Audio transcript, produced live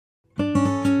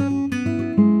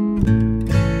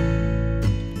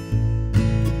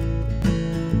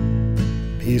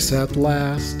peace at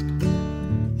last,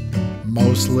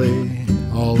 mostly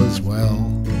all is well.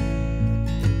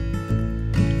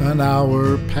 An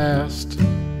hour passed,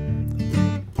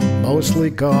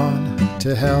 mostly gone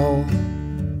to hell.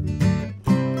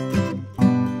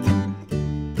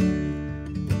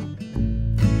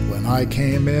 When I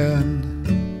came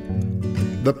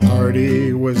in, the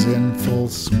party was in full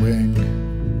swing.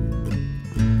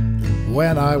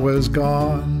 When I was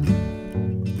gone,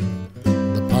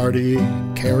 the party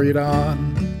carried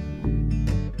on.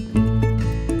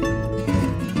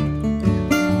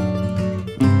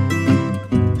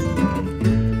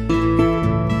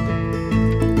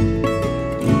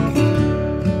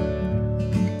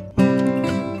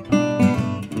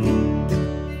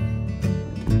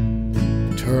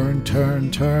 Turn,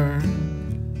 turn, turn,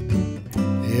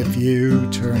 if you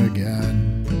turn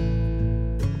again,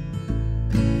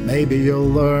 maybe you'll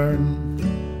learn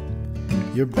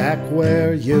you're back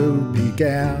where you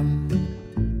began.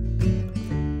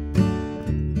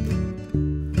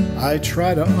 I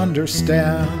try to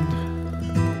understand,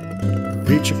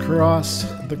 reach across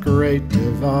the great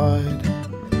divide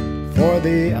for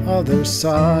the other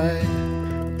side.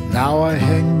 Now I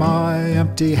hang my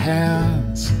empty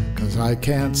hands, 'cause I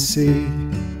can't see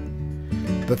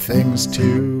the things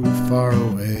too far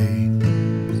away.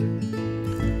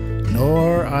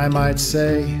 Nor, I might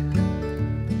say,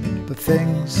 the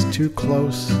things too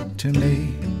close to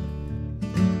me.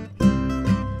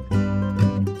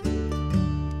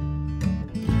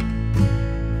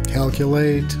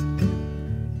 Calculate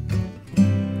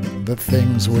the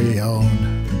things we own,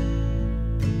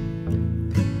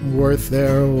 worth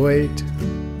their weight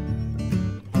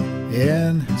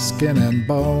in skin and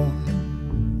bone.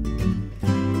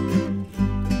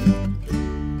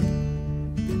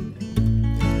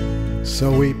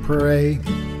 So we pray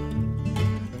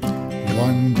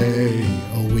one day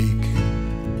a week.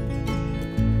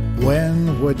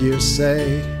 When would you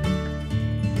say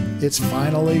it's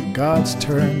finally God's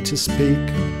turn to speak?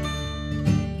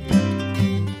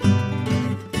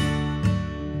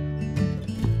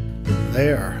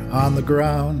 There on the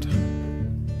ground,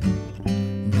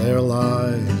 there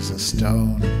lies a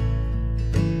stone.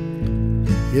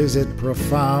 Is it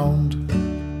profound,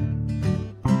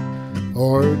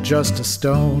 or just a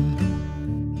stone?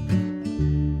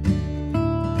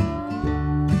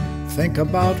 Think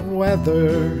about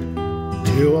whether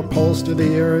to upholster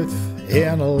the earth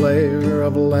in a layer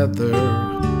of leather,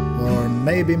 or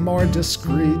maybe more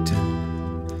discreet,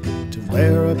 to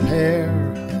wear a pair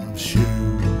of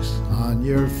shoes on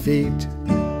your feet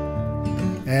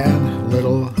and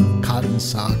little cotton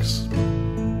socks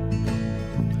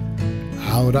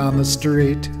out on the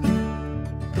street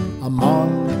among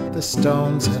the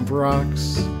stones and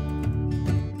rocks.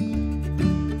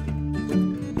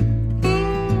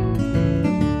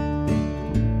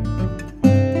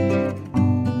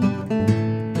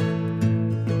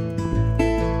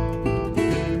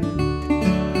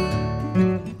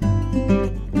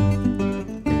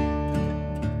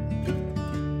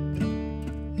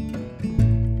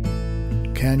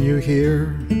 Can you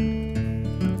hear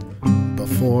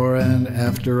before and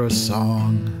after a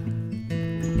song,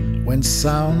 when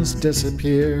sounds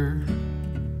disappear,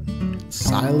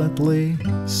 silently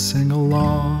sing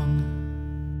along?